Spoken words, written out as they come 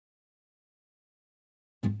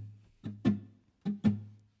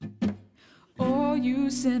all you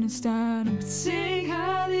sinners stand up and sing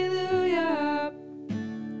hallelujah.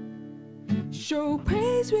 Show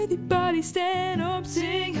praise with your body, stand up,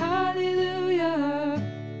 sing hallelujah.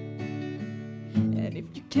 And if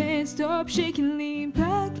you can't stop shaking, lean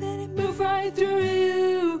back, let it move right through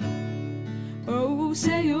you. Oh,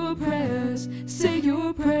 say your prayers, say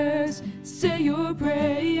your prayers, say your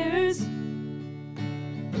prayers. And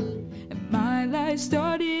my life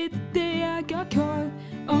started the day I got caught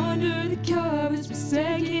under the covers with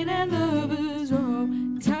secondhand lovers, all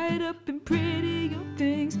tied up in pretty young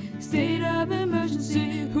things. State of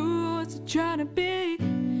emergency, who wants to try to be?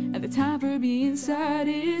 And the time for being sad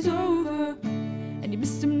is over, and you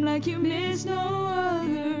miss him like you miss no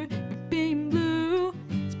other. But being blue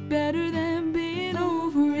is better than being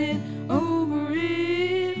over it, over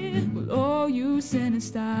it. Well, all you sinners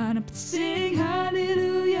stand up and sing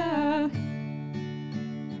hallelujah.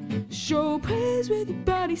 Show praise with your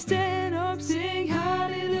body, stand up, sing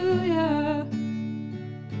hallelujah.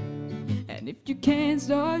 And if you can't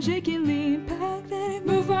start shaking, lean back, let it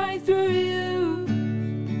move right through you.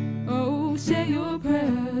 Oh, say your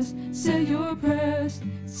prayers, say your prayers,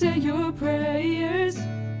 say your prayers.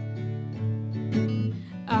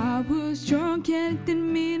 I was drunk and it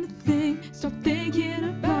didn't mean a thing. Stop thinking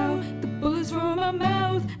about the bullets from my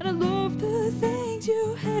mouth, and I love the things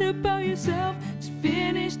you hate about yourself. Just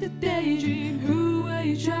finish the daydream. Who are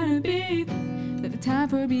you trying to be? That the time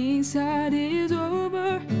for being sad is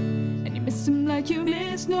over, and you miss him like you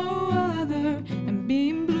miss no other. And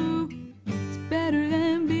being blue is better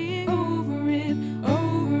than being over it,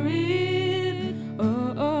 over it.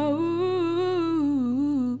 Oh, oh,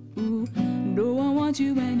 no one wants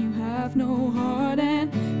you when you have no heart,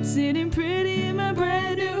 and I'm sitting pretty in my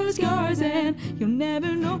brand new scars, and you'll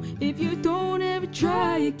never know if you don't ever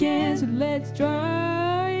try again. So let's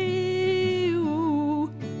try.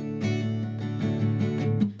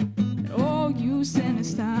 And all you sinners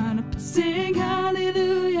stand up and sing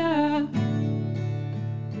hallelujah.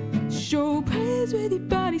 Show praise with your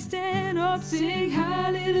body, stand up, sing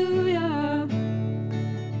hallelujah.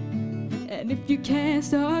 And if you can't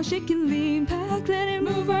start shaking, lean back, let it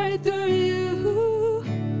move right through you.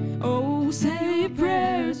 Oh, say your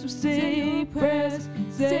prayers, oh, say your prayers,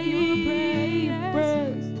 say your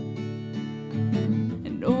prayers.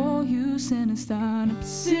 And all you sinners stand up and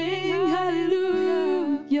sing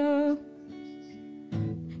hallelujah.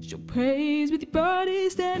 Show praise with your body,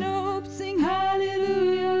 stand up, sing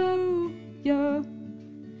hallelujah.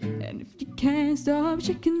 And if you can't stop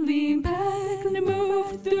shaking, lean back, let it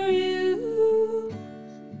move through you.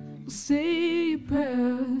 Say your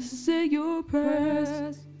prayers, say your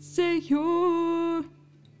prayers, say your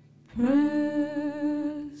prayers.